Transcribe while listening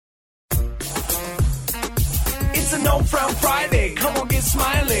a no-frown Friday. Come on, get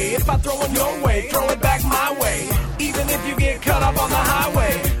smiley. If I throw it your way, throw it back my way. Even if you get cut up on the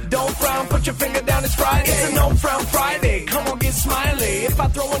highway, don't frown, put your finger down, it's Friday. It's a no-frown Friday. Come on, get smiley. If I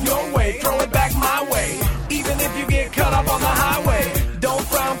throw it your way, throw it back my way. Even if you get cut up on the highway, don't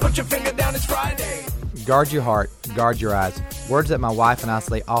frown, put your finger down, it's Friday. Guard your heart, guard your eyes. Words that my wife and I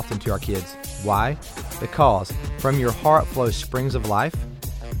say often to our kids. Why? Because from your heart flows springs of life,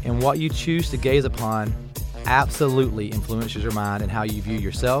 and what you choose to gaze upon absolutely influences your mind and how you view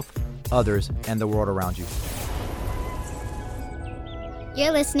yourself, others, and the world around you.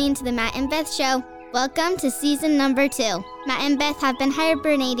 You're listening to the Matt and Beth Show. Welcome to season number 2. Matt and Beth have been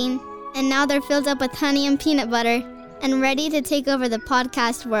hibernating, and now they're filled up with honey and peanut butter and ready to take over the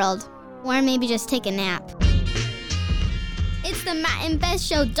podcast world. Or maybe just take a nap. It's the Matt and Beth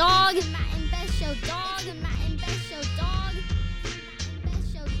Show, dog. Matt and Beth Show, dog. Matt and Beth Show, dog. Matt and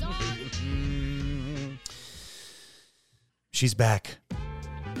Beth Show, dog. She's back.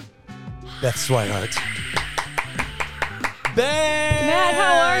 Beth Swihart. Beth! Matt,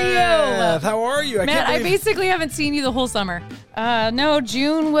 how are you? How are you? Matt, I basically haven't seen you the whole summer. No,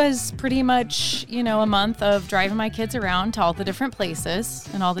 June was pretty much, a month of driving my kids around to all the different places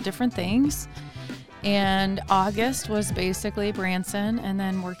and all the different things. And August was basically Branson and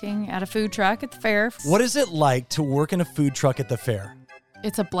then working at a food truck at the fair. What is it like to work in a food truck at the fair?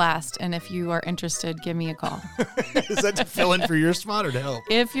 It's a blast. And if you are interested, give me a call. Is that to fill in for your spot or to help?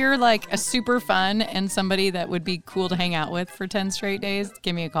 If you're like a super fun and somebody that would be cool to hang out with for 10 straight days,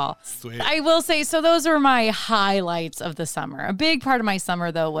 give me a call. Sweet. I will say, so those are my highlights of the summer. A big part of my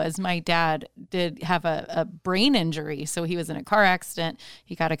summer, though, was my dad did have a brain injury. So he was in a car accident.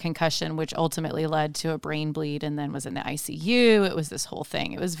 He got a concussion, which ultimately led to a brain bleed and then was in the ICU. It was this whole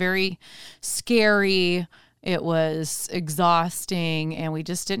thing. It was very scary. It was exhausting, and we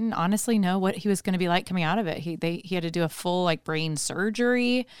just didn't honestly know what he was going to be like coming out of it. He had to do a full brain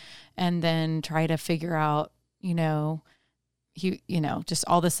surgery, and then try to figure out, just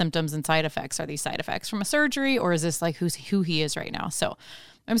all the symptoms and side effects. Are these side effects from a surgery, or is this like who he is right now? So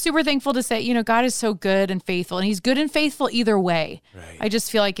I'm super thankful to say, God is so good and faithful, and he's good and faithful either way. Right. I just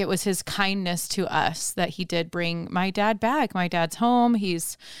feel like it was his kindness to us that he did bring my dad back. My dad's home.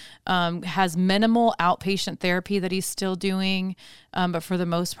 He's has minimal outpatient therapy that he's still doing. But for the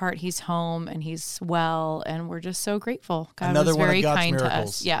most part, he's home and he's well, and we're just so grateful. God Another was very one of God's kind miracles. to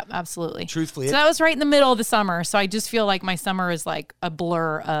us. Yeah, absolutely. Truthfully. So that was right in the middle of the summer. So I just feel like my summer is like a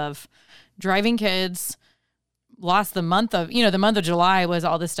blur of driving kids. Lost the month of July was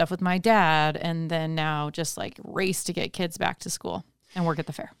all this stuff with my dad. And then now just race to get kids back to school and work at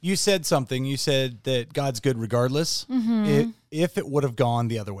the fair. You said something. You said that God's good regardless. Mm-hmm. If it would have gone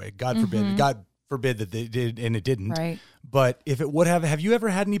the other way, God forbid. Mm-hmm. God forbid that they did and it didn't. Right. But if it would have you ever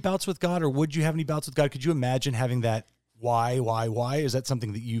had any bouts with God, or would you have any bouts with God? Could you imagine having that why? Is that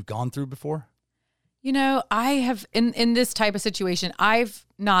something that you've gone through before? I have, in this type of situation, I've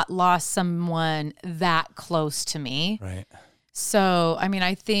not lost someone that close to me. Right. So,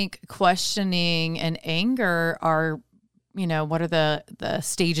 I think questioning and anger are, what are the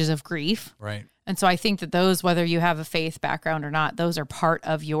stages of grief? Right. And so I think that those, whether you have a faith background or not, those are part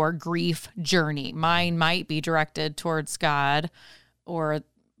of your grief journey. Mine might be directed towards God or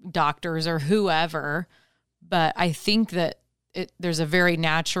doctors or whoever, but I think that there's a very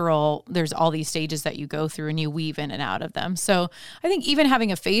natural, there's all these stages that you go through and you weave in and out of them. So I think even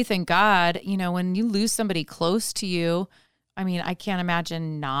having a faith in God, when you lose somebody close to you, I can't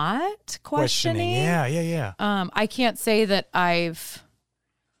imagine not questioning. Yeah. I can't say that I've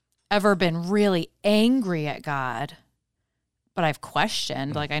ever been really angry at God, but I've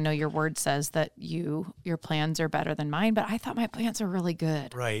questioned. I know your word says that your plans are better than mine, but I thought my plans are really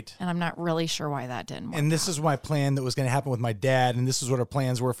good. Right. And I'm not really sure why that didn't work. And this is my plan that was going to happen with my dad, and this is what our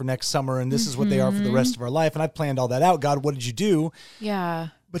plans were for next summer, and this is what they are for the rest of our life. And I planned all that out. God, what did you do? Yeah.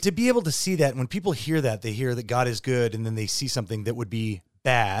 But to be able to see that, when people hear that, they hear that God is good, and then they see something that would be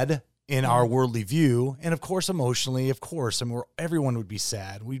bad in our worldly view. And of course, emotionally, everyone would be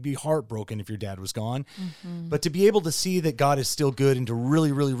sad. We'd be heartbroken if your dad was gone. Mm-hmm. But to be able to see that God is still good and to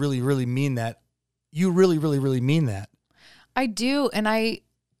really, really, really, really mean that, you really, really, really mean that. I do. And I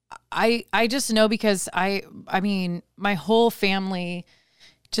just know because my whole family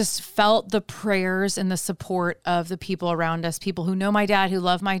just felt the prayers and the support of the people around us, people who know my dad, who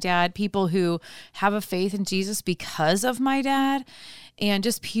love my dad, people who have a faith in Jesus because of my dad, and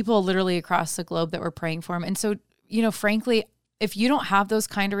just people literally across the globe that were praying for him. And so, frankly, if you don't have those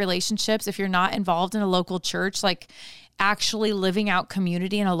kind of relationships, if you're not involved in a local church, actually living out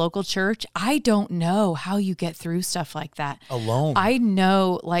community in a local church, I don't know how you get through stuff like that. Alone. I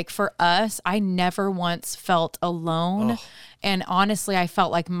know, like for us, I never once felt alone. And honestly, I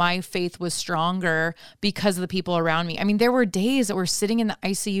felt like my faith was stronger because of the people around me. I mean, there were days that we're sitting in the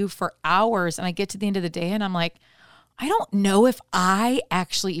ICU for hours and I get to the end of the day and I'm like, I don't know if I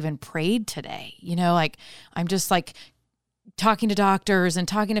actually even prayed today. You know, like I'm just like talking to doctors and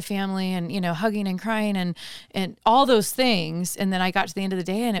talking to family and, you know, hugging and crying and all those things. And then I got to the end of the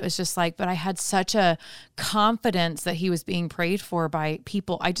day and it was just like, but I had such a confidence that he was being prayed for by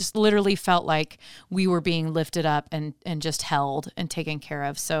people. I just literally felt like we were being lifted up and just held and taken care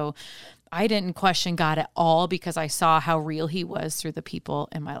of. So I didn't question God at all because I saw how real he was through the people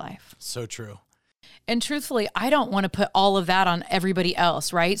in my life. So true. And truthfully, I don't want to put all of that on everybody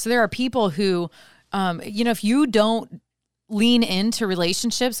else, right? So there are people who, you know, if you don't lean into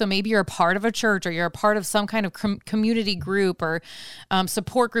relationships, so maybe you're a part of a church or you're a part of some kind of community group or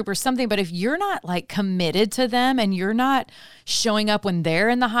support group or something, but if you're not like committed to them and you're not showing up when they're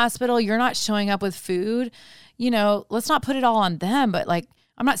in the hospital, you're not showing up with food, you know, let's not put it all on them, but like,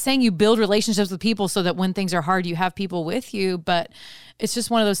 I'm not saying you build relationships with people so that when things are hard, you have people with you, but it's just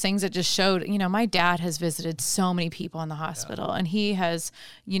one of those things that just showed, you know, my dad has visited so many people in the hospital and he has,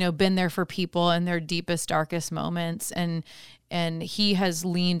 you know, been there for people in their deepest, darkest moments. And he has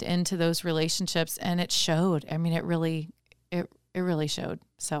leaned into those relationships and it showed. I mean, it really showed.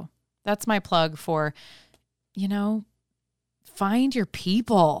 So that's my plug for, you know, find your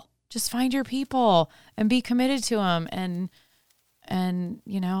people, just find your people and be committed to them. And,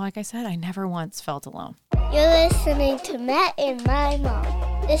 you know, like I said, I never once felt alone. You're listening to Matt and my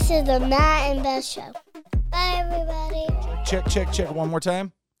mom. This is the Matt and Beth Show. Bye, everybody. Check. One more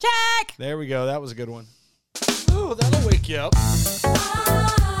time. Check! There we go. That was a good one. Oh, that'll wake you up.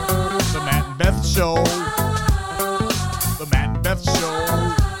 The Matt and Beth Show. The Matt and Beth Show.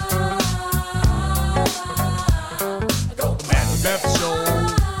 The Matt and Beth Show.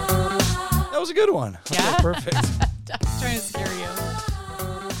 That was a good one. Yeah? Okay, perfect. I was trying to scare you.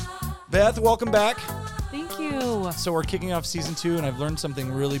 Beth, welcome back. Thank you. So we're kicking off season 2, and I've learned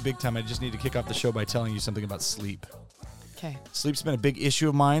something really big time. I just need to kick off the show by telling you something about sleep. Okay. Sleep's been a big issue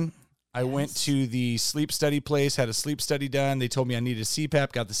of mine. I went to the sleep study place, had a sleep study done. They told me I needed a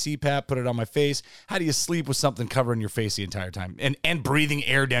CPAP, got the CPAP, put it on my face. How do you sleep with something covering your face the entire time and breathing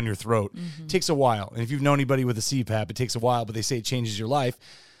air down your throat? It takes a while. And if you've known anybody with a CPAP, it takes a while, but they say it changes your life.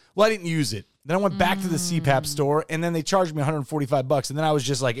 Well, I didn't use it. Then I went back to the CPAP store, and then they charged me $145. And then I was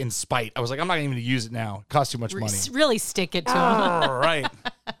just like in spite. I was like, I'm not even going to use it now. It costs too much money. Really stick it to them. All right.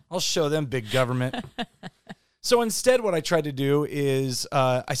 I'll show them, big government. So instead, what I tried to do is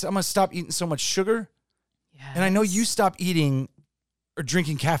I said, I'm going to stop eating so much sugar. Yes. And I know you stopped eating or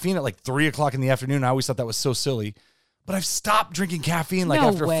drinking caffeine at like 3 o'clock in the afternoon. I always thought that was so silly. But I've stopped drinking caffeine like No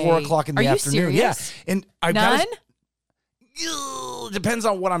after way. 4 o'clock in the Are you afternoon. serious? Yeah. And I None? Depends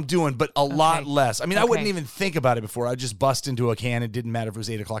on what I'm doing, but a lot less. I mean, I wouldn't Okay. even think about it before. I'd just bust into a can. It didn't matter if it was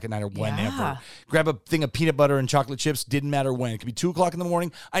 8 o'clock at night or whenever. Yeah. Grab a thing of peanut butter and chocolate chips. Didn't matter when. It could be 2 o'clock in the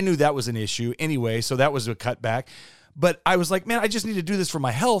morning. I knew that was an issue anyway, so that was a cutback. But I was like, man, I just need to do this for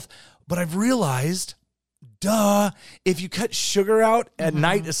my health. But I've realized, if you cut sugar out at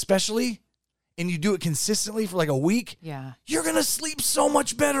night especially, and you do it consistently for like a week, you're going to sleep so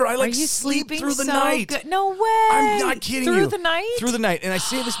much better. I like sleep through the night. Good? No way. I'm not kidding you. Through the night? Through the night. And I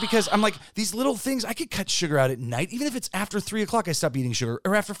say this because I'm like, these little things, I could cut sugar out at night. Even if it's after 3 o'clock, I stop eating sugar.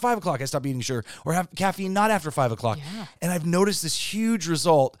 Or after 5 o'clock, I stop eating sugar. Or have caffeine not after 5 o'clock. Yeah. And I've noticed this huge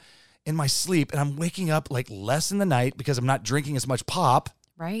result in my sleep. And I'm waking up like less in the night because I'm not drinking as much pop.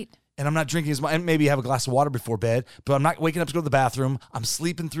 Right. And I'm not drinking as much, and maybe have a glass of water before bed, but I'm not waking up to go to the bathroom. I'm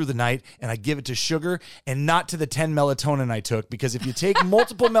sleeping through the night, and I give it to sugar and not to the 10 melatonin I took. Because if you take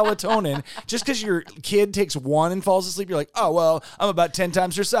multiple melatonin, just because your kid takes one and falls asleep, you're like, oh, well, I'm about 10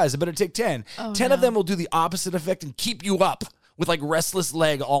 times her size. I better take 10. 10 of them will do the opposite effect and keep you up with like restless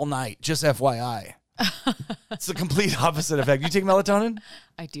leg all night. Just FYI. It's the complete opposite effect. You take melatonin?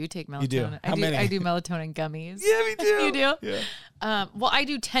 I do take melatonin. You do? How many? I do melatonin gummies. Yeah, me too. You do? Yeah. Well, I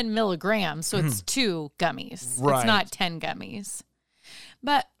do 10 milligrams, so it's 2 gummies. Right. It's not 10 gummies.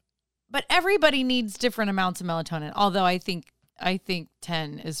 But everybody needs different amounts of melatonin. Although I think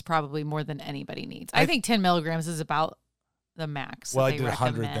 10 is probably more than anybody needs. I think 10 milligrams is about the max. Well, I that did they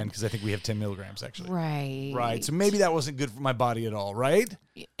 100 recommend. then because I think we have 10 milligrams actually. Right. Right. So maybe that wasn't good for my body at all, right?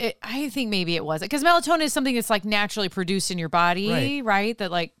 I think maybe it wasn't, because melatonin is something that's like naturally produced in your body, right?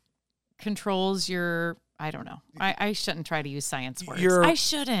 That like controls your I don't know. I shouldn't try to use science words. Your I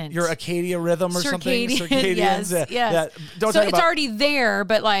shouldn't. Your Acadia rhythm or something? Yes. Don't so talk it's about, already there,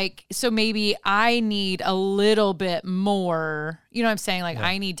 but like, so maybe I need a little bit more. You know what I'm saying? Like,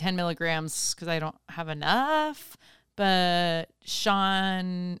 I need 10 milligrams because I don't have enough. But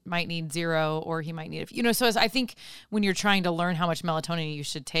Sean might need 0, or he might need so I think when you're trying to learn how much melatonin you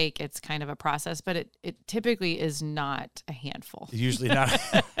should take, it's kind of a process, but it typically is not a handful. Usually not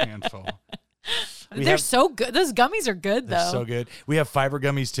a handful. They're so good. Those gummies are good, though. They're so good. We have fiber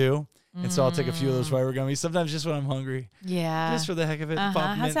gummies too. And so I'll take a few of those fiber gummies. Sometimes just when I'm hungry. Yeah. Just for the heck of it. Pop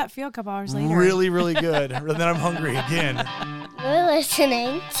 'em How's in. that feel a couple hours later? Really, really good. And then I'm hungry again. You're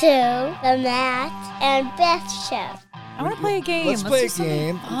listening to the Matt and Beth Show. I want to play a game. Let's play do a something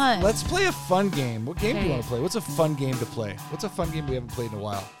game. Fun. Let's play a fun game. What game do you Okay. want to play? What's a fun game to play? What's a fun game we haven't played in a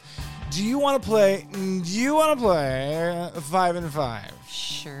while? Do you want to play 5 and 5?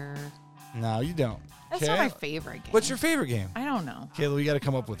 Sure. No, you don't. That's Okay? not my favorite game. What's your favorite game? I don't know. Kayla, we got to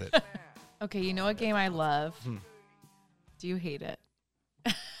come up with it. Okay, you know what game I love? Do you hate it?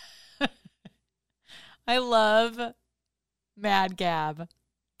 I love Mad Gab.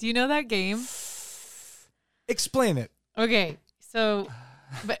 Do you know that game? Explain it. Okay, so,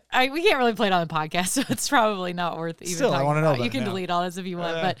 but we can't really play it on the podcast, so it's probably not worth even Still, I talking wanna know about. about You it can now. delete all this if you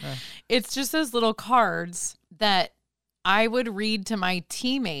want, but it's just those little cards that I would read to my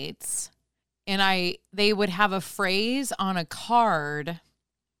teammates, and they would have a phrase on a card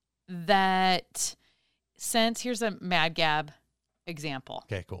that here's a Mad Gab example.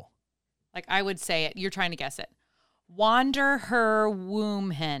 Okay, cool. Like I would say it. You're trying to guess it. Wander her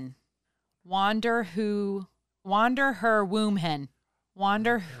womb hen. Wander her womb hen.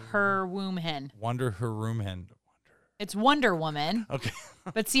 Wander her womb hen. Wander her room hen. It's Wonder Woman. Okay.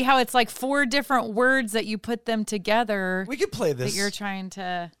 But see how it's like 4 different words that you put them together We could play that this. you're trying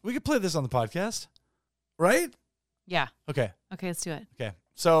to. We could play this on the podcast. Right? Yeah. Okay. Okay, let's do it. Okay.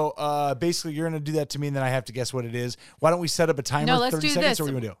 So basically, you're going to do that to me, and then I have to guess what it is. Why don't we set up a timer? No, let's 30 do seconds, this. or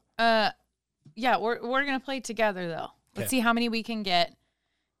what do you want to do? Yeah, we're gonna play together though. Let's see how many we can get.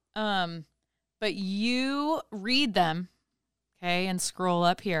 But you read them, okay, and scroll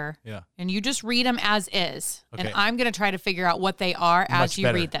up here. Yeah. And you just read them as is. Okay. And I'm gonna try to figure out what they are as Much you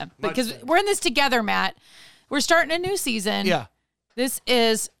better. read them. Much Because better. we're in this together, Matt. We're starting a new season. Yeah. This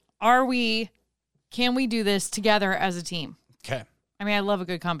is can we do this together as a team? Okay. I mean, I love a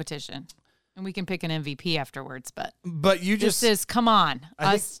good competition. And we can pick an MVP afterwards, but But you this just is come on,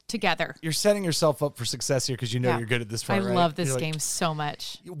 I us together. you're setting yourself up for success here because you know Yeah. you're good at this I part, right? love this You're like, game so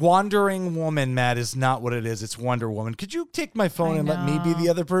much. Wandering Woman, Matt, is not what it is. It's Wonder Woman. Could you take my phone I and let me be know. the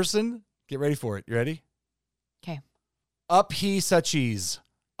other person? Get ready for it. You ready? Okay. Up he such ease.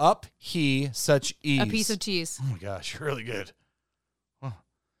 Up he such ease. A piece of cheese. Oh my gosh, you're really good. Huh.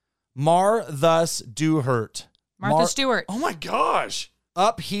 Mar thus do hurt. Martha Stewart. Oh my gosh.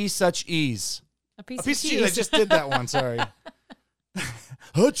 Up he such ease. A piece, A piece of of cheese. cheese. I just did that one. Sorry.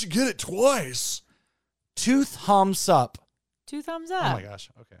 How'd you get it twice? Tooth hum sup. 2 thumbs Oh up. my gosh.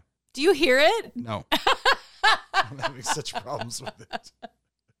 Okay. Do you hear it? No. I'm having such problems with it.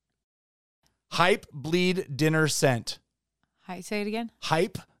 Hype bleed dinner scent. Hi, say it again.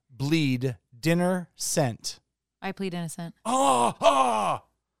 Hype bleed dinner scent. I plead innocent. Oh.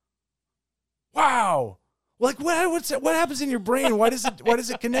 Wow. Like what happens in your brain? Why does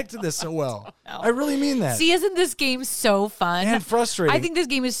it connect to this so well? I really mean that. See, isn't this game so fun? And frustrating. I think this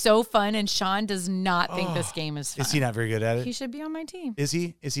game is so fun, and Sean does not think this game is fun. Is he not very good at it? He should be on my team. Is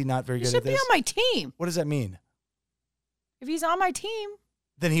he? Is he not very He good should at be this? on my team. What does that mean? If he's on my team,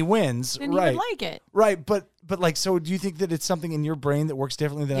 Then he wins, then right? he would like it. Right, but like, so do you think that it's something in your brain that works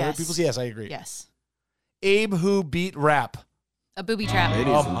differently than other Yes. people's? Yes, I agree. Yes. Abe who beat rap. A booby trap.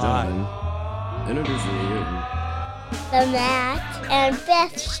 Ladies Oh and my. gentlemen, introducing you. The Matt and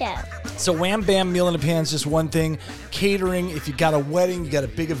Beth Show. So Wham Bam Meal in a Pan is just one thing. Catering, if you got a wedding, you got a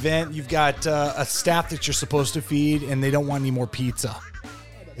big event, you've got a staff that you're supposed to feed, and they don't want any more pizza.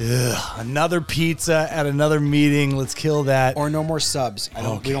 Ugh, another pizza at another meeting. Let's kill that. Or no more subs. We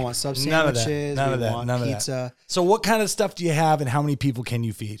Okay. don't want sub None of that. sandwiches. None we of that. want None of that. pizza. So what kind of stuff do you have, and how many people can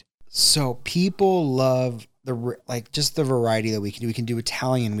you feed? So people love just the variety that we can do. We can do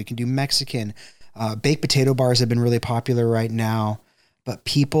Italian. We can do Mexican. Baked potato bars have been really popular right now. But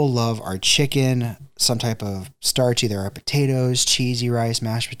people love our chicken, some type of starch, either our potatoes, cheesy rice,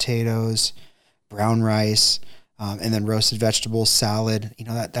 mashed potatoes, brown rice, and then roasted vegetables, salad. You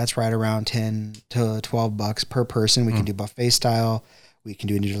know, that's right around $10 to $12 per person. We can do buffet style. We can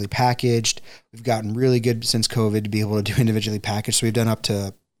do individually packaged. We've gotten really good since COVID to be able to do individually packaged. So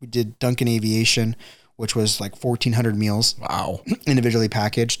we did Duncan Aviation, which was like 1,400 meals. Wow. Individually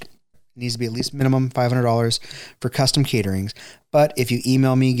packaged. It needs to be at least minimum $500 for custom caterings. But if you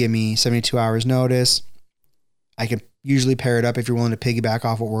email me, give me 72 hours notice, I can usually pair it up if you're willing to piggyback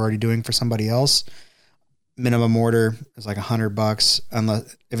off what we're already doing for somebody else. Minimum order is like $100.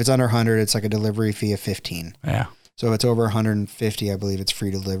 Unless if it's under 100, it's like a delivery fee of 15. Yeah. So if it's over 150, I believe it's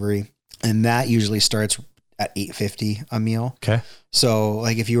free delivery. And that usually starts at $8.50 a meal. Okay. So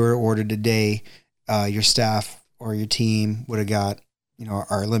like if you were ordered today, your staff or your team would have got,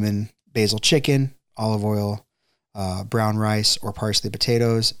 our lemon basil chicken, olive oil, brown rice or parsley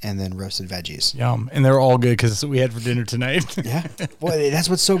potatoes, and then roasted veggies. Yum. And they're all good because we had for dinner tonight. Yeah. Boy, that's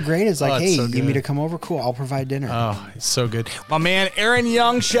what's so great. It's like, hey, so you need me good. to come over? Cool. I'll provide dinner. Oh, it's so good. My man, Aaron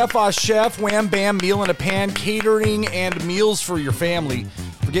Young, Chef Chef, Wham Bam Meal in a Pan, catering and meals for your family.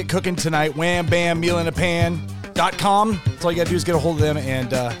 Forget cooking tonight. Wham Bam Meal in a Pan.com. That's all you got to do is get a hold of them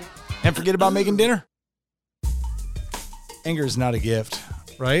and forget about making dinner. Anger is not a gift,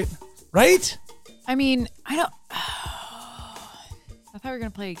 right? Right? I mean, I thought we were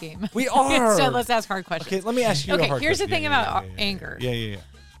going to play a game. We are. So let's ask hard questions. Okay, let me ask you a Okay, hard here's question. the thing about anger. Yeah.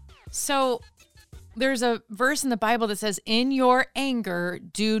 So there's a verse in the Bible that says, in your anger,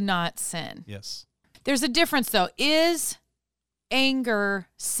 do not sin. Yes. There's a difference, though. Is anger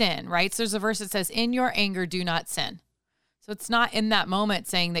sin, right? So there's a verse that says, in your anger, do not sin. So it's not in that moment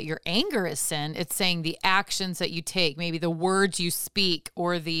saying that your anger is sin. It's saying the actions that you take, maybe the words you speak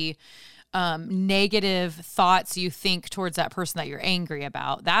or the negative thoughts you think towards that person that you're angry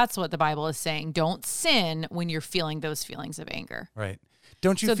about. That's what the Bible is saying. Don't sin when you're feeling those feelings of anger. Right.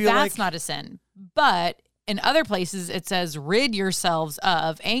 Don't you So feel that's like not a sin. But in other places, it says rid yourselves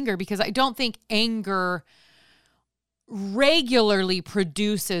of anger, because I don't think anger regularly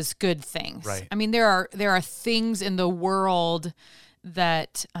produces good things. Right. I mean, there are things in the world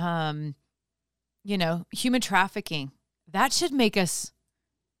that, human trafficking, that should make us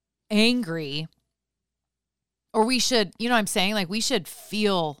angry, or we should, what I'm saying? Like, we should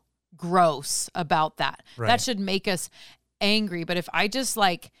feel gross about that. Right. That should make us angry. But if I just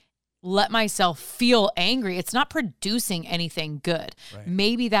let myself feel angry, it's not producing anything good. Right.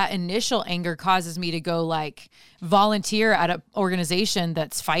 Maybe that initial anger causes me to go volunteer at an organization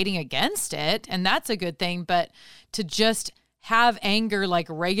that's fighting against it, and that's a good thing. But to just have anger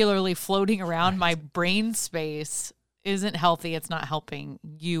regularly floating around my brain space isn't healthy. It's not helping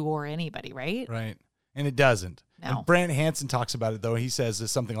you or anybody, right? Right. And it doesn't. No. And Brant Hansen talks about it, though. He says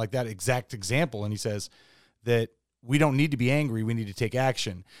there's something like that exact example. And he says that we don't need to be angry. We need to take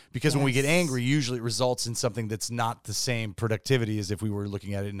action, because when we get angry, usually it results in something that's not the same productivity as if we were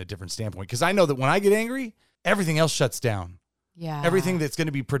looking at it in a different standpoint. Because I know that when I get angry, everything else shuts down. Yeah. Everything that's going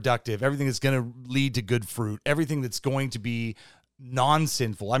to be productive, everything that's going to lead to good fruit, everything that's going to be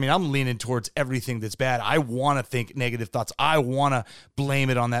non-sinful. I mean, I'm leaning towards everything that's bad. I want to think negative thoughts. I want to blame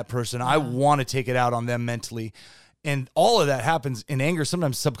it on that person. I want to take it out on them mentally. And all of that happens in anger,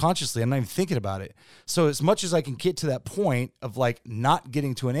 sometimes subconsciously. I'm not even thinking about it. So as much as I can get to that point of not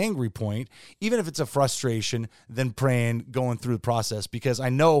getting to an angry point, even if it's a frustration, then praying, going through the process, because I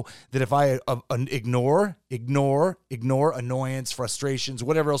know that if I ignore annoyance, frustrations,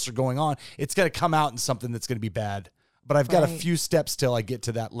 whatever else are going on, it's going to come out in something that's going to be bad. But I've got a few steps till I get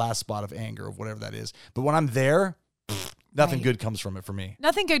to that last spot of anger, of whatever that is. But when I'm there, nothing good comes from it for me.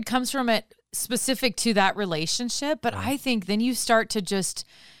 Nothing good comes from it specific to that relationship. But I think then you start to just,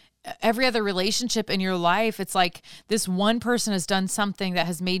 every other relationship in your life, it's like this one person has done something that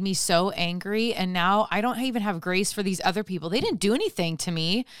has made me so angry. And now I don't even have grace for these other people. They didn't do anything to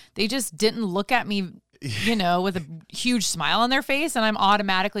me. They just didn't look at me, with a huge smile on their face. And I'm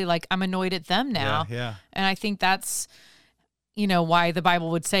automatically I'm annoyed at them now. Yeah. And I think that's, why the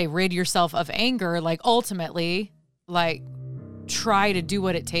Bible would say, rid yourself of anger. Ultimately, try to do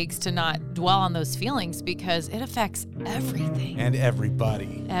what it takes to not dwell on those feelings, because it affects everything. And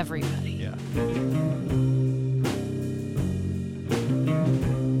everybody. Everybody. Yeah.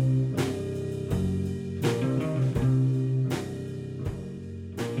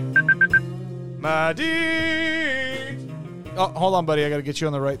 My dear. Oh, hold on, buddy. I got to get you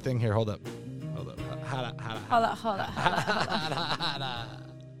on the right thing here. Hold up. Hold on.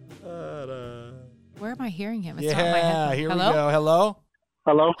 Where am I hearing him? It's not in my Yeah, head. here Hello? we go. Hello?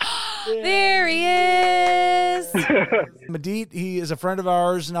 Hello. There he is. Madit, he is a friend of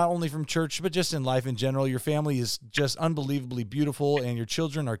ours, not only from church, but just in life in general. Your family is just unbelievably beautiful, and your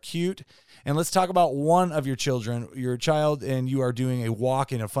children are cute. And let's talk about one of your children, your child, and you are doing a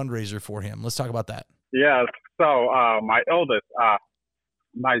walk and a fundraiser for him. Let's talk about that. Yeah. So my eldest,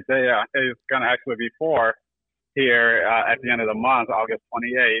 Isaiah, is going to actually be 4 here at the end of the month, August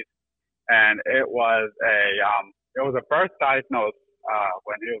 28th, and it was a first diagnosed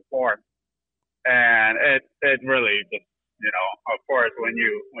when he was born, and it really just, of course, when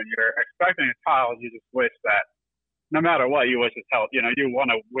you're expecting a child, you just wish that no matter what, you wish it's healthy. You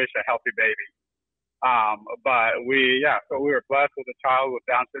want to wish a healthy baby. But we were blessed with a child with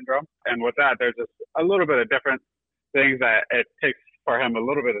Down syndrome, and with that, there's just a little bit of different things that it takes for him a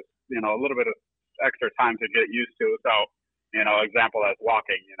little bit of extra time to get used to. So, example as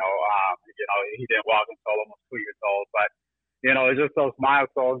walking. He didn't walk until almost 2 years old, but it's just those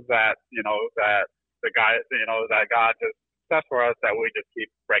milestones that that that God just sets for us that we just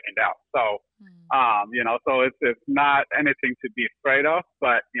keep breaking down. So, so it's not anything to be afraid of,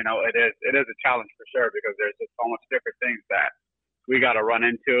 but it is a challenge for sure, because there's just so much different things that we got to run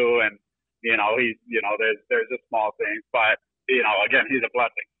into, and there's just small things, but again, he's a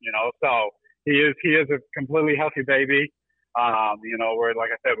blessing. So he is a completely healthy baby. We're,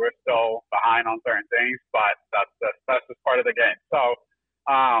 like I said, we're still behind on certain things, but that's just part of the game. So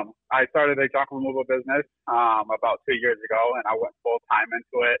I started a junk removal business about 2 years ago, and I went full time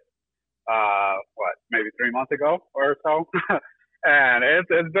into it maybe 3 months ago or so. And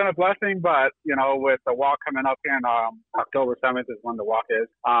it's been a blessing, but with the walk coming up in October 7th is when the walk is.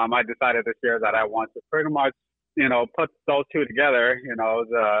 I decided this year that I want to pretty much put those two together.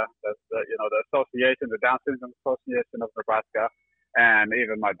 The association, the Down Syndrome Association of Nebraska, and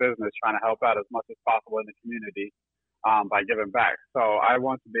even my business, trying to help out as much as possible in the community by giving back. So I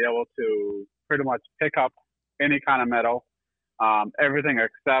want to be able to pretty much pick up any kind of metal, everything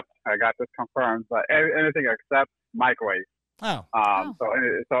except, I got this confirmed, but anything except microwaves. Oh.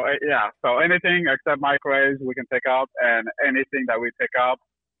 So anything except microwaves we can pick up, and anything that we pick up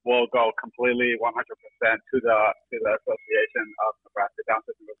will go completely 100% to the Association of Nebraska, Down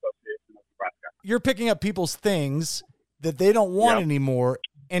Syndrome Association of Nebraska. You're picking up people's things that they don't want anymore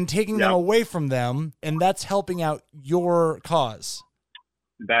and taking them away from them, and that's helping out your cause.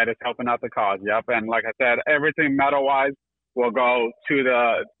 That is helping out the cause, yep. And like I said, everything metal-wise will go to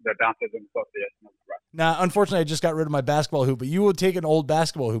the Down Syndrome Association of Nebraska. Now, unfortunately, I just got rid of my basketball hoop, but you would take an old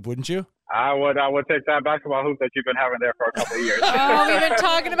basketball hoop, wouldn't you? I would take that basketball hoop that you've been having there for a couple of years. Oh, we've been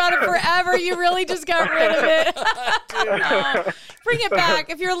talking about it forever. You really just got rid of it. Bring it back.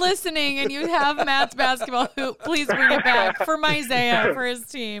 If you're listening and you have Matt's basketball hoop, please bring it back for Isaiah, for his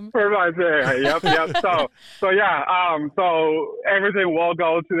team. For Isaiah, yep. So everything will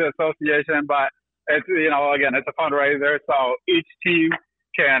go to the association, but it's, again, it's a fundraiser. So each team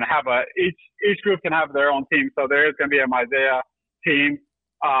can have each group can have their own team. So there is going to be a Isaiah team.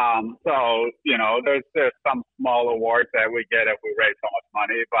 There's some small awards that we get if we raise so much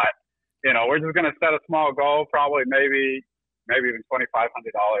money, but we're just going to set a small goal, probably maybe even $2,500.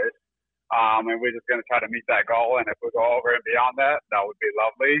 And we're just going to try to meet that goal. And if we go over and beyond that, that would be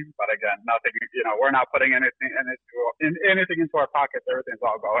lovely. But again, nothing, we're not putting anything into our pockets. Everything's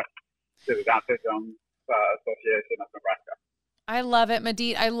all going to the Down Syndrome Association of Nebraska. I love it,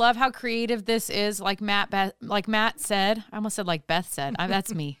 Medit. I love how creative this is. Like Matt said, I almost said like Beth said.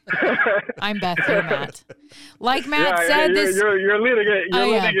 That's me. I'm Beth. You're Matt. Like Matt said, you're leading it. You're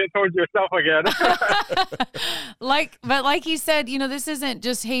leading it towards yourself again. But like he said, this isn't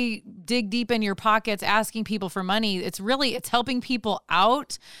just, hey, dig deep in your pockets asking people for money. It's helping people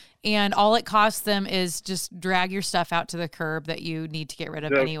out. And all it costs them is just drag your stuff out to the curb that you need to get rid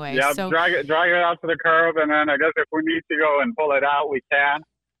of anyway. Yeah, so drag it out to the curb, and then I guess if we need to go and pull it out, we can.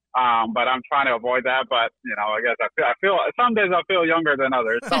 But I'm trying to avoid that. But I guess I feel some days I feel younger than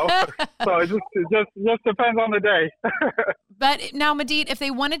others. So it just depends on the day. But now, Medit, if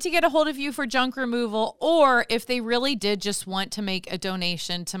they wanted to get a hold of you for junk removal, or if they really did just want to make a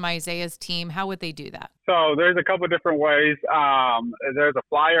donation to Isaiah's team, how would they do that? So there's a couple of different ways. There's a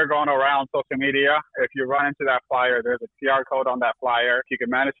flyer going around social media. If you run into that flyer, there's a QR code on that flyer. If you can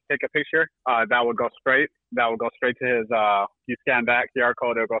manage to take a picture, that would go straight to his, you scan that QR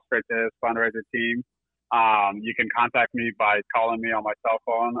code, it'll go straight to his fundraiser team. You can contact me by calling me on my cell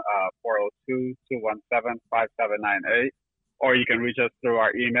phone, 402-217-5798. Or you can reach us through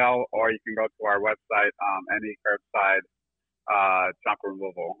our email, or you can go to our website, any curbside junk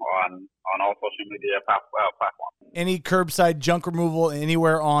removal on all social media platforms. Any curbside junk removal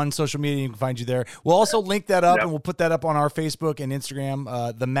anywhere on social media, you can find you there. We'll also link that up, and we'll put that up on our Facebook and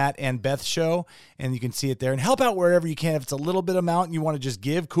Instagram, the Matt and Beth Show, and you can see it there. And help out wherever you can. If it's a little bit amount and you want to just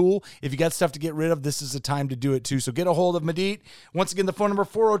give, cool. If you got stuff to get rid of, this is the time to do it too. So get a hold of Medit. Once again, the phone number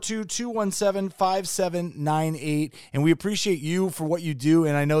 402-217-5798. And we appreciate you for what you do,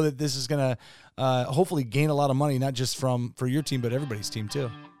 and I know that this is going to hopefully gain a lot of money, not just for your team, but everybody's team too.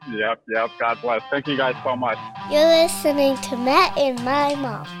 Yep. God bless. Thank you guys so much. You're listening to Matt and my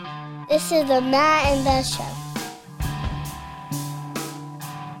mom. This is the Matt and Beth Show.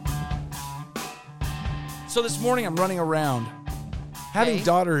 So this morning I'm running around. Having Okay.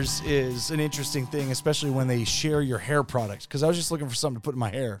 daughters is an interesting thing, especially when they share your hair product. Because I was just looking for something to put in my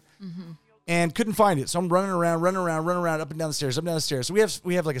hair. And couldn't find it. So I'm running around, up and down the stairs, up and down the stairs. So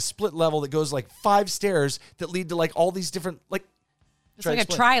we have like a split level that goes like 5 stairs that lead to like all these different like. It's like a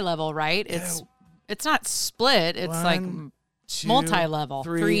tri-level, right? It's not split. It's like multi-level.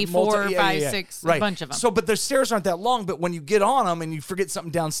 3, 4, 5, 6, right. a bunch of them. So, but the stairs aren't that long, but when you get on them and you forget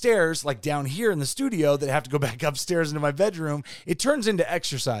something downstairs, like down here in the studio that I have to go back upstairs into my bedroom, it turns into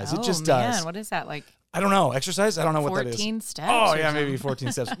exercise. It just does. What is that, like I don't know. Exercise? I don't know what that is. 14 steps? Oh, or yeah, maybe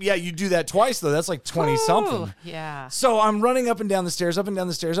 14 steps. Yeah, you do that twice, though. That's like 20-something. Ooh, yeah. So I'm running up and down the stairs, up and down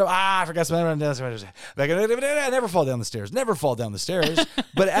the stairs. I forgot something. Up and down the stairs. I never fall down the stairs. Never fall down the stairs.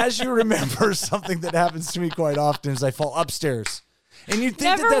 But as you remember, something that happens to me quite often is I fall upstairs. And you think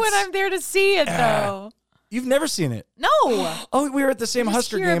Never that's when I'm there to see it, though. You've never seen it. No. Oh, we were at the same Just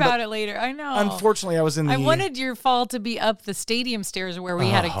Husker hear game. about but it later. I know. Unfortunately, I was in the. I wanted your fall to be up the stadium stairs where we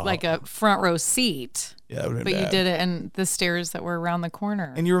had like a front row seat. Yeah, that would've but been you bad. did it in the stairs that were around the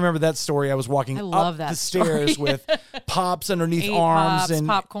corner. And you remember that story? I was walking I love up that the stairs story. with pops underneath 8 arms pops, and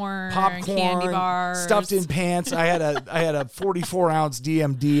popcorn, candy bars, stuffed in pants. I had a 44-ounce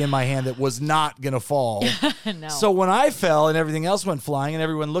DMD in my hand that was not gonna fall. No. So when I fell and everything else went flying and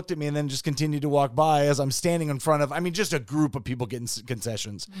everyone looked at me and then just continued to walk by as I'm standing in front of, just a group of people getting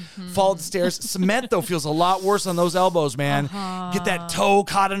concessions. Fall up the stairs. Cement though feels a lot worse on those elbows, man. Get that toe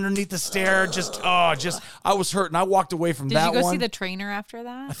caught underneath the stair. I was hurt and I walked away from Did that you go one. see the trainer after I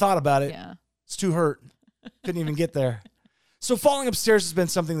that? thought about it. Yeah. It's too hurt. Couldn't even get there. So falling upstairs has been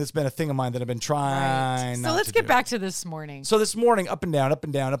something that's been a thing of mine that I've been trying. So not let's to get do. back to this morning. So this morning, up and down, up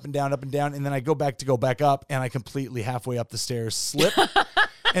and down, up and down, up and down, and then I go back up, and I completely halfway up the stairs slip,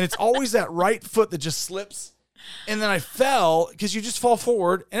 and it's always that right foot that just slips, and then I fell because you just fall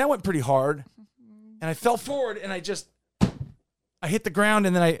forward, and I went pretty hard, and I fell forward, and I hit the ground,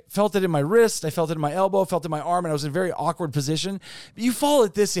 and then I felt it in my wrist, I felt it in my elbow, felt it in my arm, and I was in a very awkward position. But you fall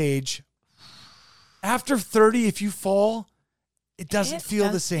at this age, after 30, if you fall, it doesn't feel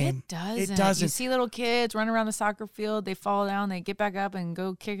the same. It doesn't. It doesn't. You see little kids run around the soccer field, they fall down, they get back up and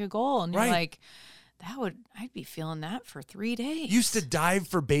go kick a goal. And you're Right. like, I'd be feeling that for 3 days. Used to dive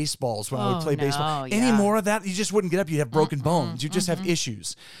for baseballs when I would play no, baseball. yeah. Any more of that, you just wouldn't get up. You'd have broken bones. You just have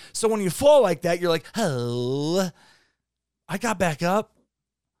issues. So when you fall like that, you're like, oh, I got back up.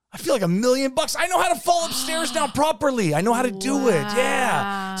 I feel like $1 million. I know how to fall upstairs now properly. I know how to do it.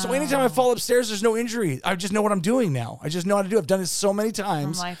 Yeah. So anytime I fall upstairs, there's no injury. I just know what I'm doing now. I just know how to do it. I've done it so many From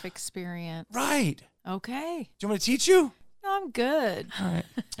times. life experience. Right. Okay. Do you want me to teach you? No, I'm good. All right.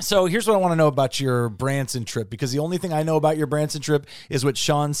 So here's what I want to know about your Branson trip, because the only thing I know about your Branson trip is what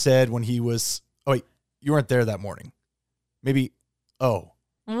Sean said when he was. Oh, wait, you weren't there that morning. Maybe. Oh.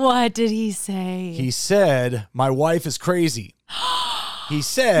 What did he say? He said, my wife is crazy. He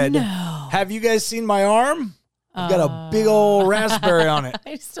said, No. have you guys seen my arm? I've got a big old raspberry on it.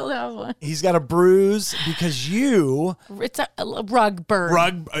 I still have one. He's got a bruise because you It's a rug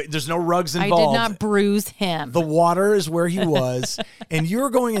burn. there's no rugs I involved. did not bruise him. The water is where he was, and you're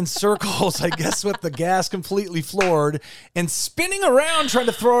going in circles, I guess, with the gas completely floored and spinning around trying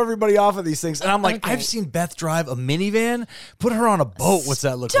to throw everybody off of these things. And I'm like, Okay. I've seen Beth drive a minivan. Put her on a boat. What's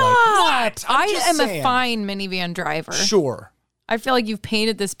that look like? What? I I'm just am saying. a fine minivan driver. Sure. I feel like you've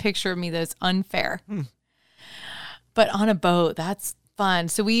painted this picture of me that's unfair. But on a boat, that's fun.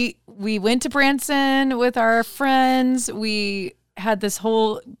 So we went to Branson with our friends. We had this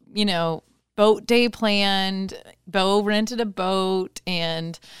whole, boat day planned. Bo rented a boat,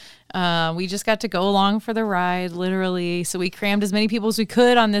 and we just got to go along for the ride, literally. So we crammed as many people as we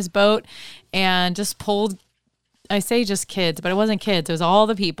could on this boat and just pulled. I say just kids, but it wasn't kids. It was all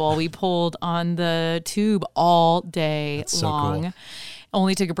the people. We pulled on the tube all day That's so long. cool.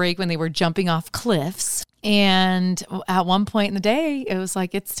 Only took a break when they were jumping off cliffs. And at one point in the day, it was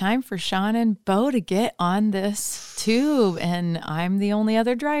like, it's time for Sean and Bo to get on this tube. And I'm the only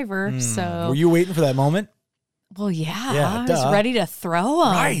other driver. So, Were you waiting for that moment? well, yeah, Yeah, I was duh. ready to throw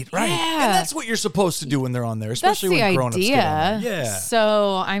them. Right. Yeah. And that's what you're supposed to do when they're on there, That's especially the when grown-ups idea. get on there. Yeah.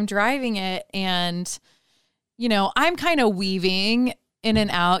 So I'm driving it, and I'm kind of weaving in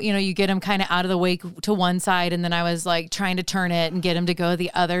and out. You get them kind of out of the way to one side, and then I was like trying to turn it and get him to go the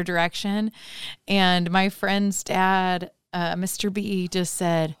other direction. And my friend's dad, Mr. B, just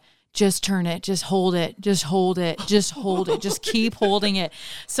said, just turn it, just hold it, just hold it, just hold it, just keep holding it.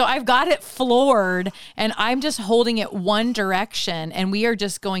 So I've got it floored and I'm just holding it one direction and we are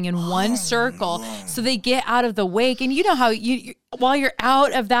just going in one circle. So they get out of the wake. And you know how you while you're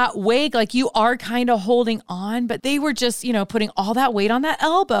out of that wake, like you are kind of holding on, but they were just, putting all that weight on that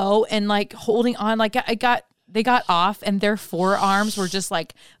elbow and like holding on. Like they got off and their forearms were just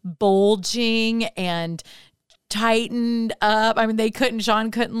like bulging and tightened up. I mean,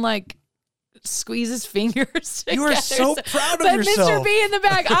 Sean couldn't like squeeze his fingers together. You are so proud of but yourself. Mr. B in the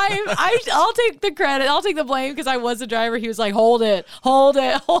back, I'll take the credit. I'll take the blame because I was the driver. He was like, hold it.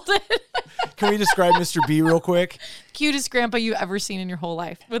 Can we describe Mr. B real quick? Cutest grandpa you ever seen in your whole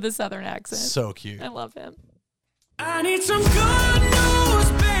life with a Southern accent. So cute. I love him. I need some good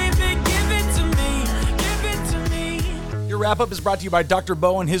news, baby. Give it to me. Give it to me. Your wrap-up is brought to you by Dr.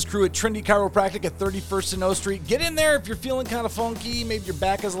 Bo and his crew at Trinity Chiropractic at 31st and O Street. Get in there if you're feeling kind of funky. Maybe your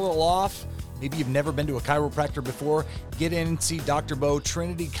back is a little off. Maybe you've never been to a chiropractor before. Get in and see Dr. Bo,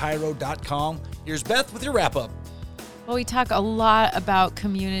 trinitychiro.com. Here's Beth with your wrap-up. Well, we talk a lot about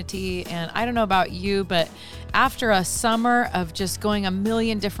community, and I don't know about you, but after a summer of just going a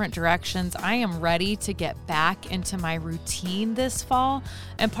million different directions, I am ready to get back into my routine this fall.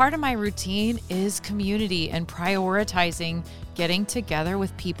 And part of my routine is community and prioritizing getting together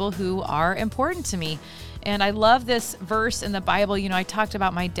with people who are important to me. And I love this verse in the Bible. I talked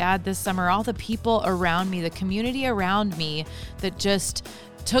about my dad this summer, all the people around me, the community around me that just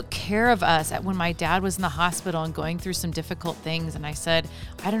took care of us when my dad was in the hospital and going through some difficult things. And I said,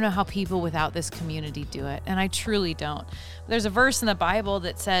 I don't know how people without this community do it. And I truly don't. There's a verse in the Bible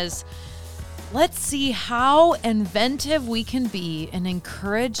that says, let's see how inventive we can be in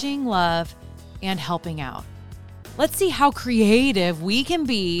encouraging love and helping out. Let's see how creative we can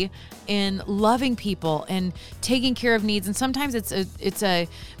be in loving people and taking care of needs. And sometimes it's a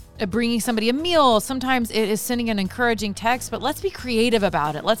bringing somebody a meal. Sometimes it is sending an encouraging text, but let's be creative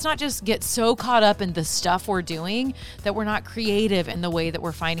about it. Let's not just get so caught up in the stuff we're doing that we're not creative in the way that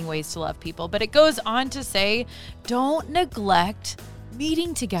we're finding ways to love people. But it goes on to say, don't neglect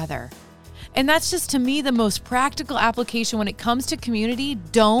meeting together. And that's just, to me, the most practical application when it comes to community.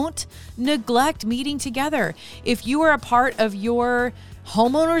 Don't neglect meeting together. If you are a part of your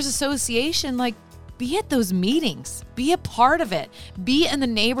homeowners association, be at those meetings, be a part of it, be in the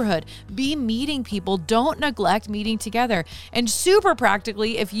neighborhood, be meeting people. Don't neglect meeting together. And super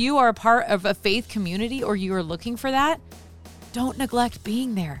practically, if you are a part of a faith community or you are looking for that, don't neglect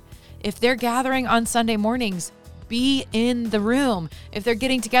being there. If they're gathering on Sunday mornings, be in the room. If they're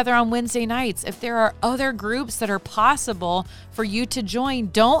getting together on Wednesday nights, if there are other groups that are possible for you to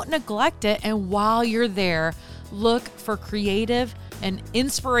join, don't neglect it. And while you're there, look for creative and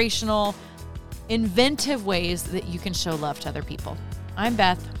inspirational, inventive ways that you can show love to other people. I'm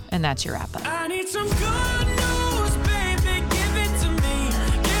Beth, and that's your wrap-up. I need some good news, baby. Give it to me.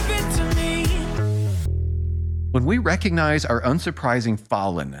 Give it to me. When we recognize our unsurprising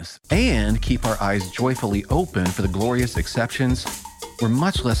fallenness and keep our eyes joyfully open for the glorious exceptions, we're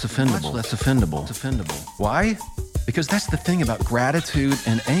much less offendable. Why? Because that's the thing about gratitude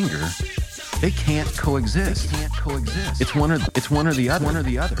and anger. They can't coexist. It's one or the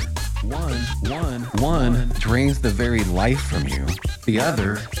other. One drains the very life from you. The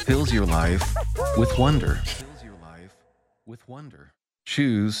other fills your life with wonder.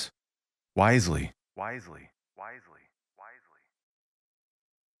 Choose wisely.